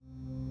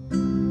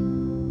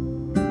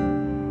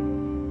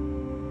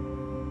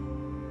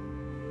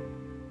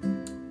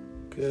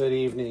Good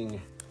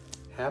evening.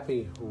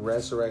 Happy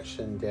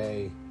Resurrection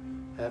Day.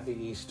 Happy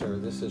Easter.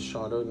 This is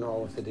Sean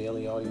Odenhall with the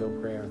Daily Audio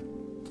Prayer.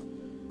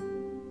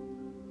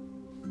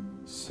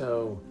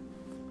 So,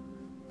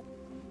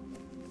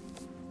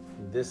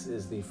 this will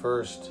be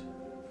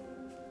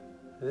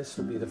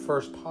the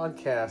first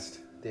podcast,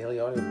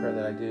 Daily Audio Prayer,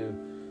 that I do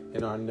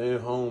in our new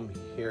home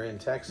here in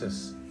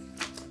Texas.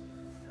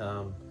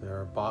 There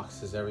are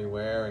boxes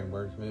everywhere and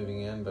we're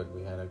moving in, but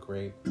we had a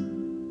great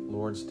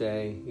Lord's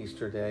Day,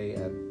 Easter Day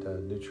at the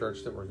new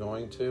church that we're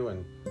going to,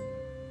 and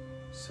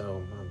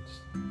so I'm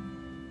just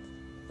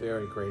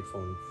very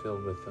grateful and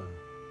filled with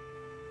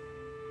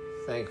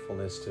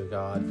thankfulness to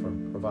God for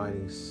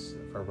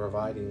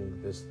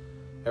providing this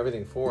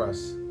everything for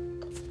us.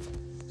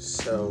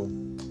 So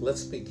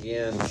let's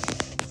begin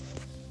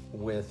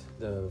with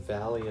the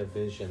Valley of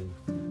Vision,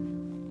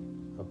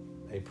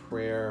 a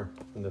prayer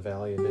from the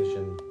Valley of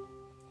Vision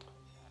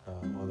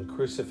on the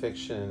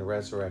crucifixion and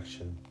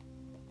resurrection.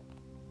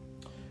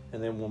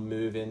 And then we'll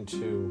move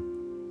into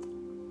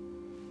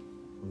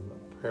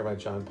a prayer by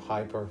John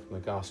Piper from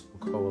the Gospel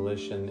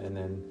Coalition, and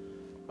then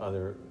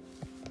other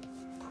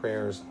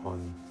prayers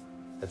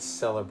that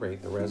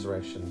celebrate the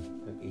resurrection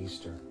and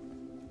Easter.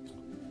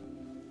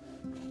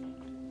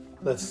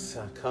 Let's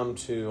come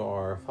to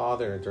our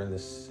Father during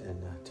this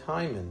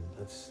time, and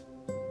let's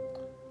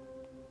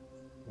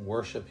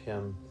worship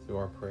Him through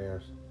our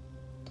prayers.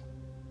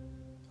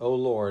 O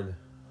Lord,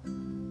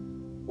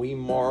 we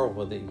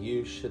marvel that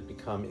you should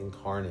become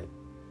incarnate,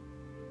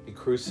 be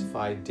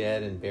crucified,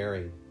 dead, and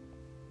buried.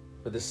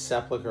 For the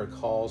sepulchre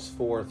calls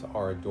forth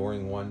our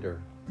adoring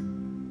wonder.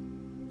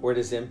 For it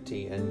is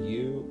empty, and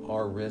you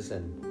are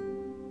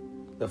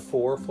risen. The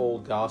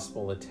fourfold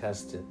gospel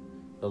attests it,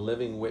 the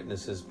living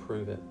witnesses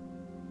prove it,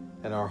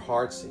 and our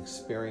heart's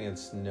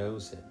experience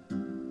knows it.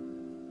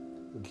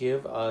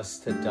 Give us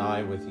to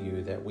die with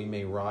you, that we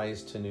may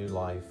rise to new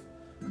life.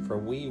 For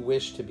we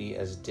wish to be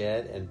as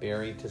dead and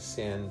buried to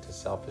sin, to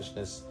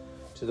selfishness,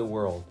 to the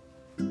world,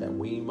 that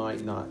we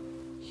might not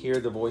hear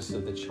the voice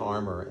of the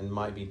charmer and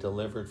might be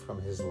delivered from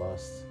his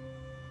lusts.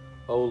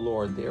 O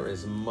Lord, there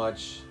is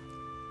much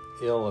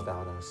ill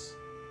about us.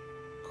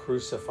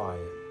 Crucify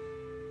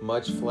it.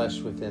 Much flesh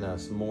within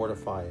us,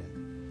 mortify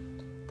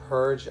it.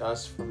 Purge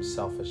us from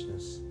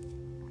selfishness.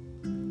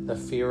 The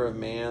fear of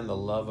man, the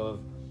love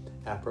of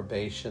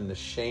approbation, the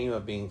shame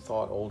of being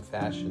thought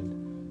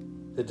old-fashioned,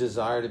 the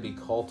desire to be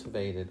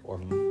cultivated or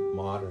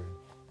modern.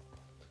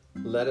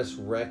 Let us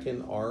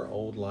reckon our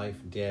old life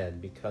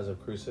dead because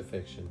of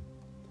crucifixion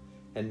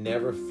and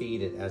never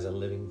feed it as a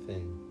living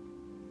thing.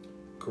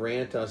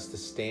 Grant us to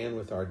stand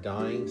with our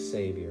dying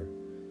Savior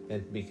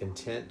and be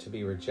content to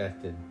be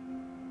rejected,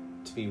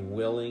 to be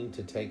willing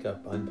to take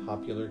up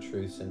unpopular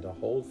truths and to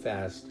hold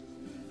fast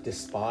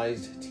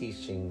despised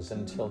teachings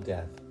until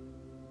death.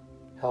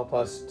 Help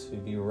us to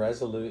be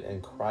resolute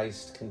and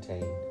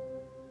Christ-contained,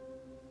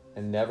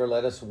 and never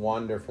let us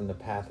wander from the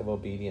path of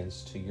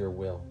obedience to your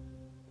will.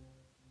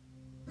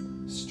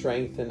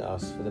 Strengthen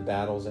us for the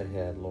battles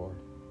ahead, Lord.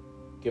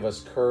 Give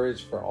us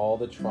courage for all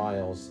the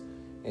trials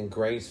and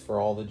grace for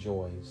all the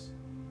joys.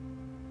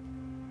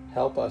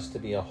 Help us to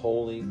be a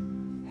holy,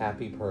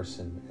 happy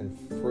person and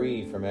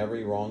free from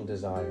every wrong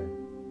desire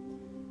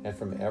and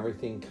from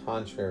everything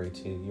contrary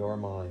to your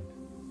mind.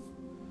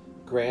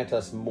 Grant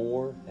us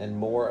more and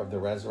more of the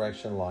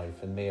resurrection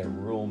life, and may it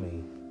rule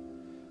me.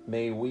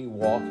 May we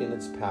walk in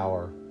its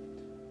power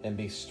and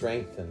be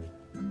strengthened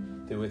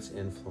through its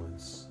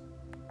influence.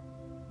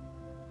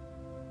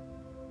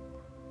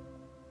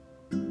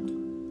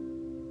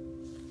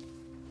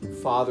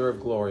 Father of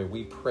glory,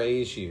 we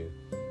praise you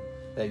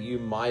that you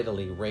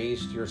mightily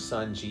raised your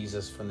Son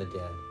Jesus from the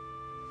dead.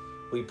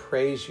 We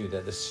praise you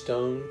that the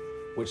stone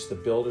which the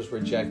builders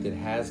rejected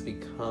has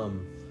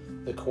become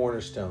the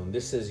cornerstone.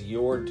 This is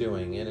your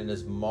doing, and it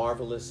is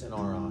marvelous in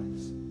our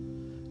eyes.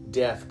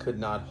 Death could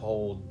not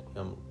hold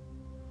him.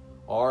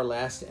 Our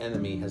last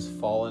enemy has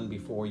fallen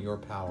before your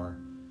power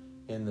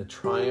in the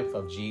triumph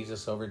of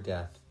Jesus over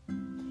death,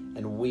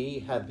 and we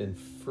have been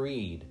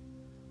freed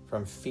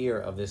from fear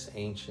of this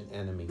ancient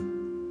enemy.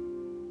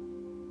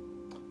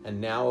 And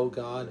now, O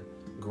God,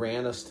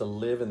 grant us to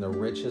live in the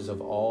riches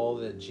of all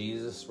that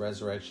Jesus'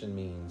 resurrection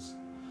means.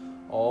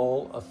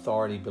 All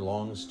authority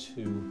belongs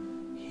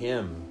to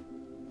him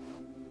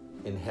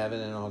in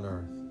heaven and on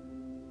earth.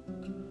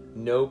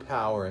 No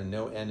power and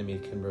no enemy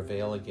can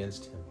prevail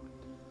against him.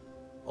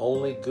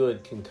 Only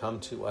good can come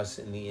to us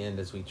in the end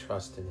as we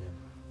trust in him.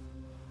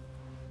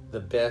 The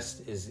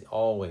best is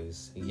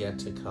always yet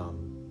to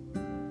come.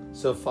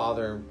 So,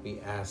 Father,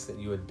 we ask that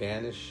you would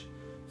banish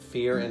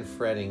fear and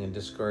fretting and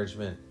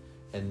discouragement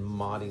and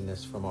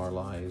moddiness from our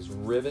lives.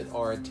 Rivet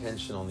our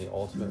attention on the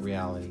ultimate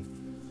reality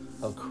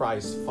of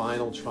Christ's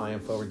final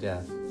triumph over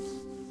death.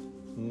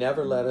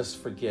 Never let us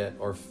forget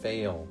or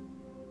fail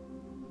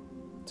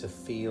to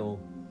feel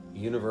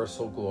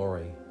universal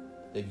glory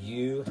that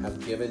you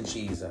have given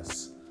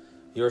Jesus,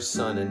 your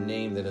Son, a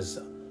name that is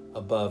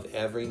above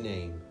every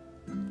name.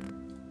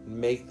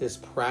 Make this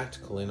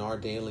practical in our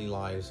daily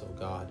lives, O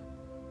God,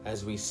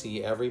 as we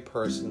see every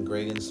person,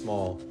 great and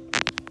small,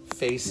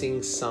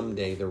 facing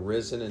someday the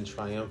risen and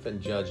triumphant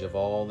judge of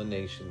all the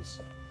nations.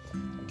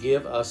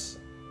 Give us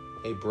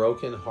a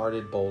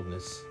broken-hearted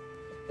boldness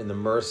in the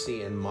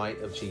mercy and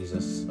might of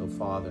Jesus, O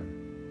Father.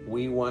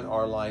 We want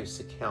our lives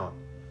to count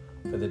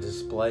for the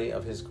display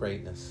of his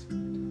greatness.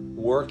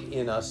 Work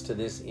in us to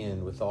this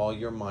end with all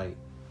your might,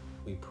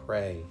 we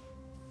pray.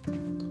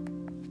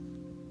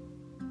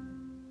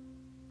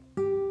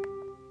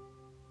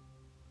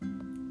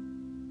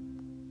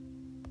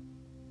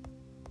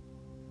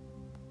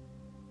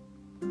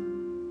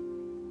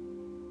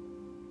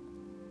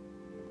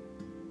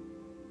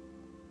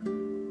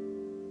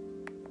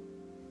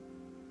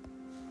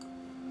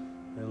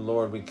 And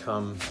Lord, we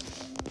come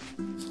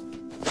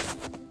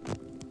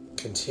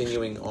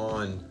continuing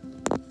on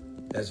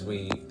as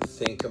we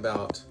think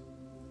about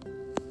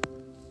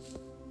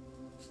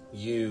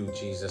you,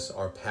 Jesus,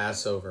 our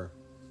Passover.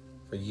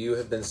 For you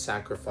have been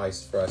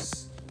sacrificed for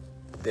us.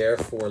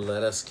 Therefore,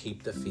 let us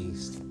keep the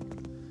feast.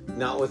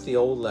 Not with the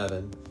old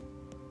leaven,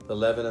 the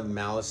leaven of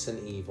malice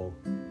and evil,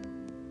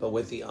 but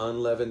with the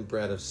unleavened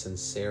bread of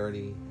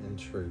sincerity and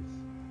truth.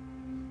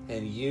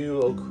 And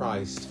you, O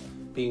Christ,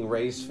 being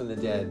raised from the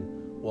dead,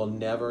 will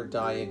never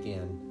die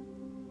again.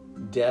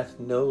 Death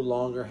no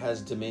longer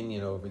has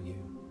dominion over you.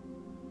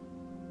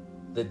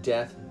 The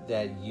death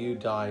that you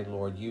died,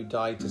 Lord, you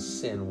died to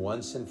sin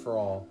once and for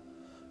all.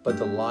 But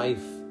the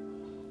life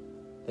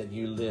that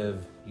you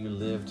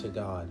live to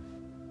God.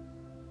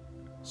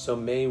 So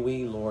may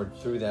we, Lord,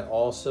 through that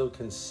also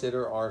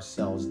consider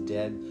ourselves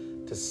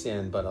dead to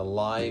sin, but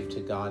alive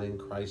to God in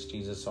Christ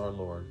Jesus our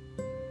Lord.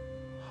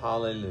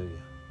 Hallelujah.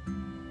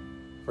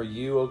 For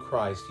you, O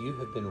Christ, you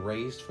have been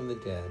raised from the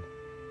dead,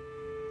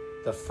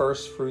 the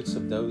first fruits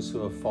of those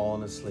who have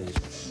fallen asleep.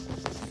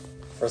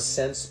 For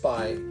since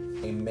by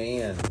a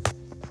man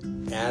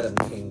Adam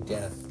came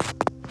death,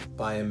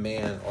 by a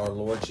man our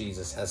Lord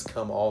Jesus has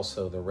come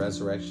also the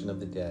resurrection of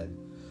the dead.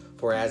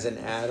 For as in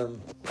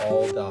Adam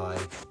all die,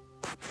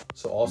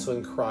 so also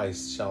in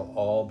Christ shall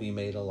all be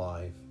made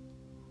alive.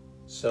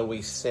 So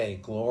we say,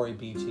 glory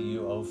be to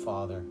you, O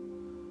Father,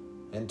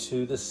 and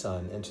to the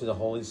Son, and to the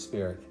Holy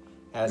Spirit,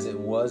 as it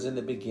was in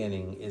the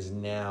beginning, is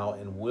now,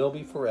 and will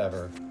be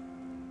forever.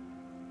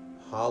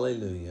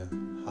 Hallelujah,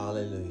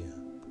 hallelujah.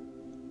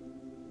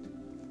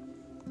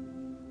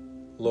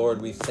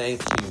 Lord, we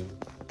thank you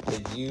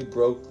that you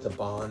broke the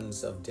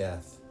bonds of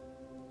death.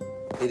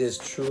 It is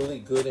truly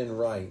good and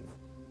right,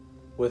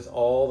 with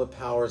all the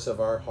powers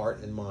of our heart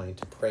and mind,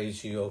 to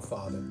praise you, O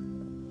Father,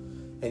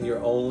 and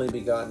your only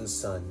begotten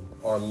Son,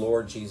 our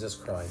Lord Jesus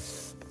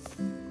Christ.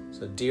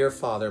 So, dear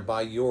Father,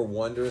 by your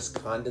wondrous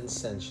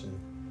condescension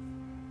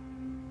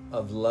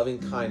of loving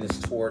kindness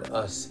toward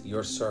us,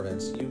 your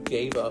servants, you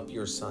gave up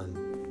your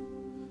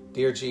Son.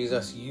 Dear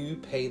Jesus, you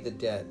paid the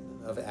debt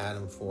of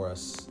Adam for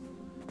us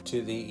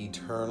to the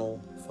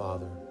eternal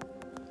Father.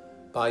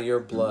 By your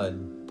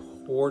blood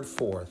poured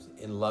forth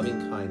in loving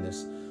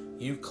kindness,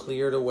 you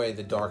cleared away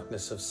the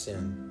darkness of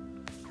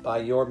sin. By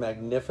your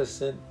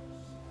magnificent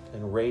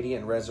and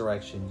radiant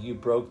resurrection, you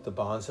broke the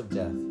bonds of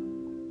death,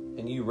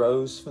 and you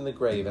rose from the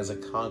grave as a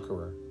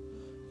conqueror.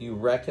 You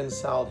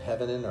reconciled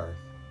heaven and earth.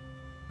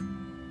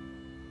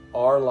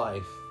 Our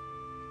life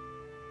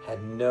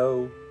had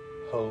no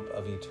hope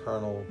of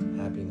eternal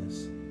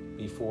happiness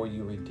before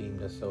you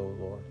redeemed us, O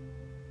Lord.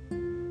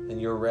 And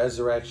your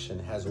resurrection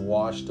has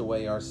washed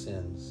away our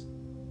sins,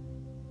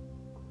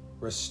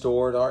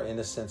 restored our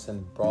innocence,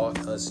 and brought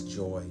us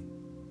joy.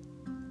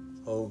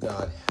 Oh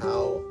God,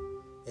 how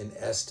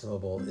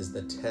inestimable is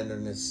the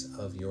tenderness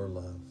of your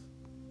love.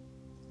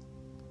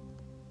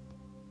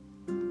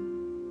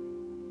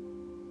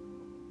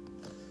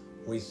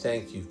 We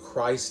thank you.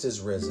 Christ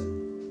is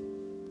risen.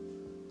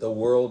 The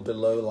world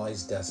below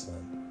lies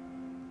desolate.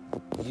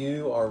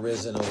 You are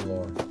risen, O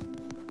Lord.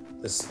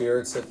 The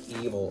spirits of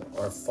evil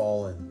are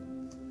fallen.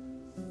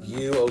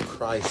 You, O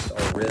Christ,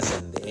 are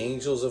risen. The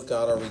angels of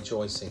God are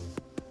rejoicing.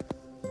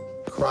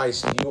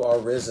 Christ, you are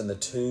risen. The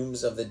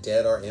tombs of the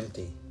dead are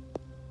empty.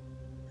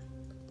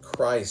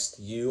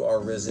 Christ, you are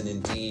risen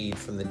indeed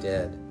from the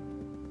dead,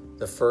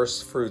 the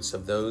first fruits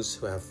of those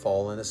who have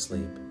fallen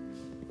asleep.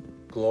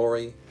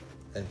 Glory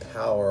and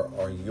power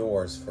are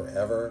yours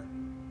forever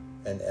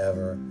and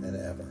ever and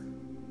ever.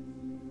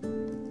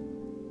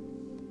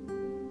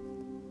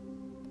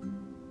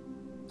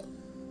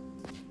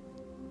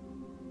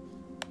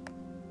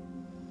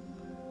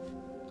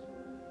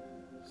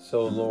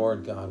 So,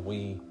 Lord God,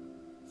 we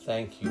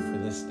thank you for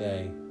this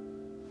day.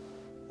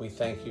 We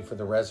thank you for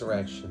the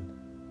resurrection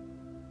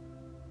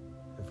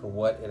and for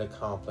what it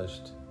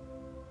accomplished.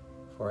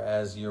 For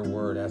as your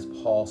word, as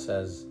Paul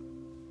says,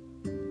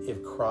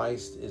 if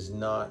Christ is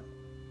not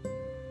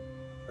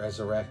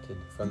resurrected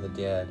from the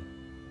dead,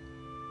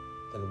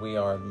 then we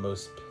are the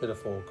most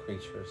pitiful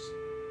creatures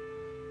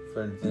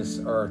for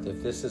this earth.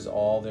 If this is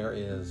all there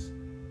is,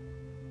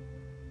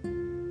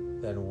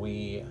 then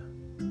we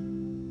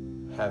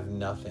have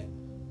nothing.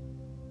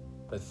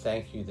 But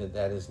thank you that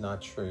that is not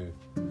true.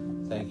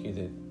 Thank you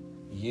that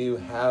you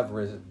have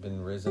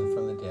been risen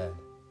from the dead.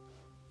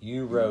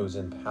 You rose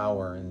in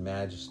power and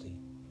majesty.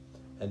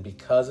 And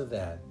because of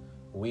that,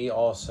 we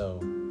also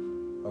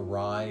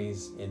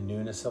arise in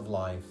newness of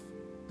life.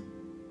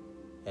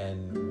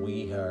 And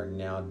we are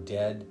now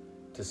dead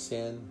to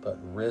sin, but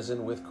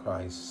risen with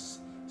Christ,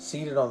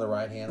 seated on the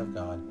right hand of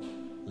God,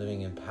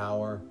 living in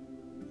power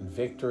and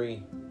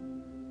victory.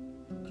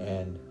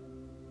 And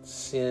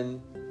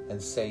sin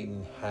and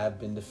Satan have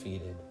been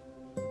defeated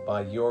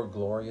by your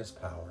glorious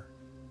power.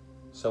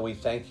 So we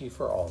thank you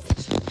for all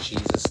this. In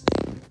Jesus'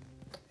 name,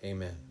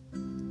 amen.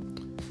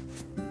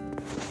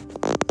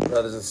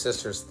 Brothers and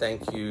sisters,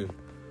 thank you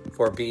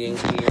for being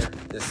here.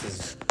 This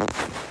is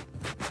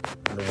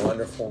a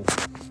wonderful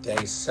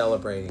day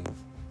celebrating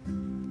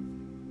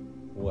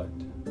what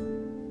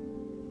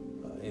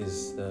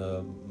is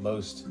the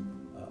most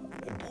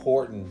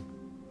important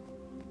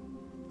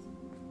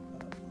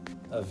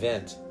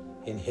event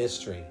in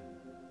history.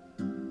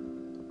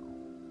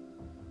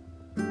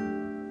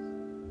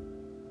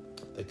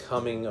 The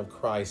coming of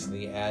Christ,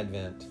 the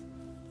advent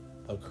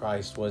of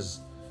Christ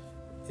is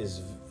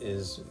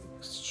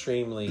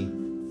extremely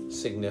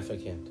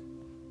significant.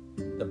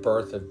 The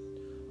birth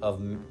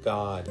of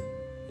God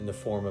in the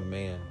form of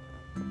man.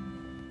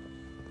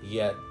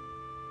 Yet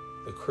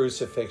the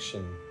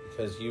crucifixion,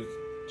 because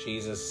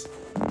Jesus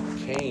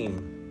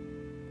came,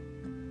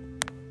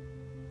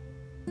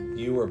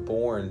 you were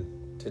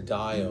born to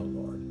die, O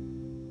Lord.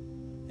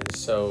 And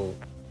so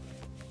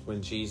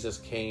when Jesus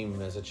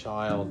came as a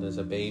child, as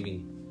a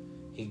baby,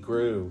 he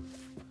grew,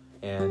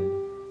 and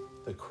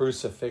the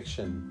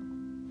crucifixion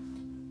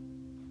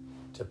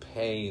to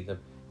pay the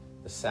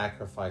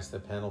sacrifice, the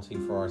penalty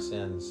for our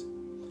sins,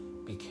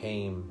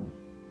 became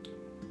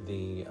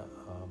the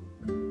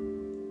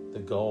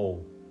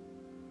goal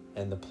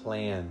and the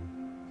plan.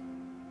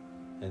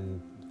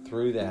 And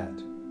through that,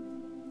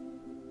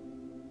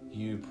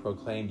 you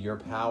proclaimed your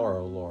power,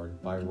 O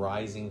Lord, by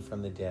rising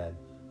from the dead.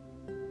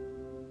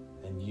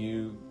 And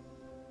you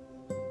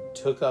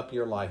took up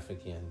your life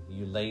again.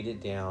 You laid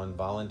it down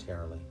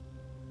voluntarily.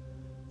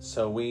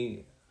 So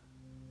we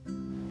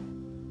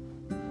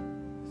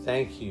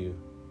thank you,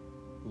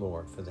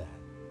 Lord, for that.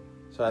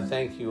 So I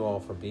thank you all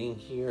for being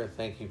here.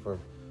 Thank you for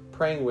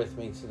praying with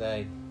me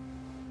today.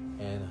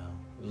 And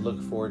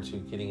look forward to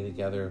getting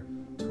together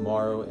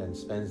tomorrow and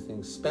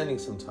spending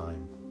some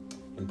time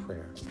in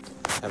prayer.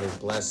 Have a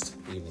blessed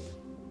evening.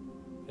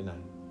 Good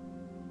night.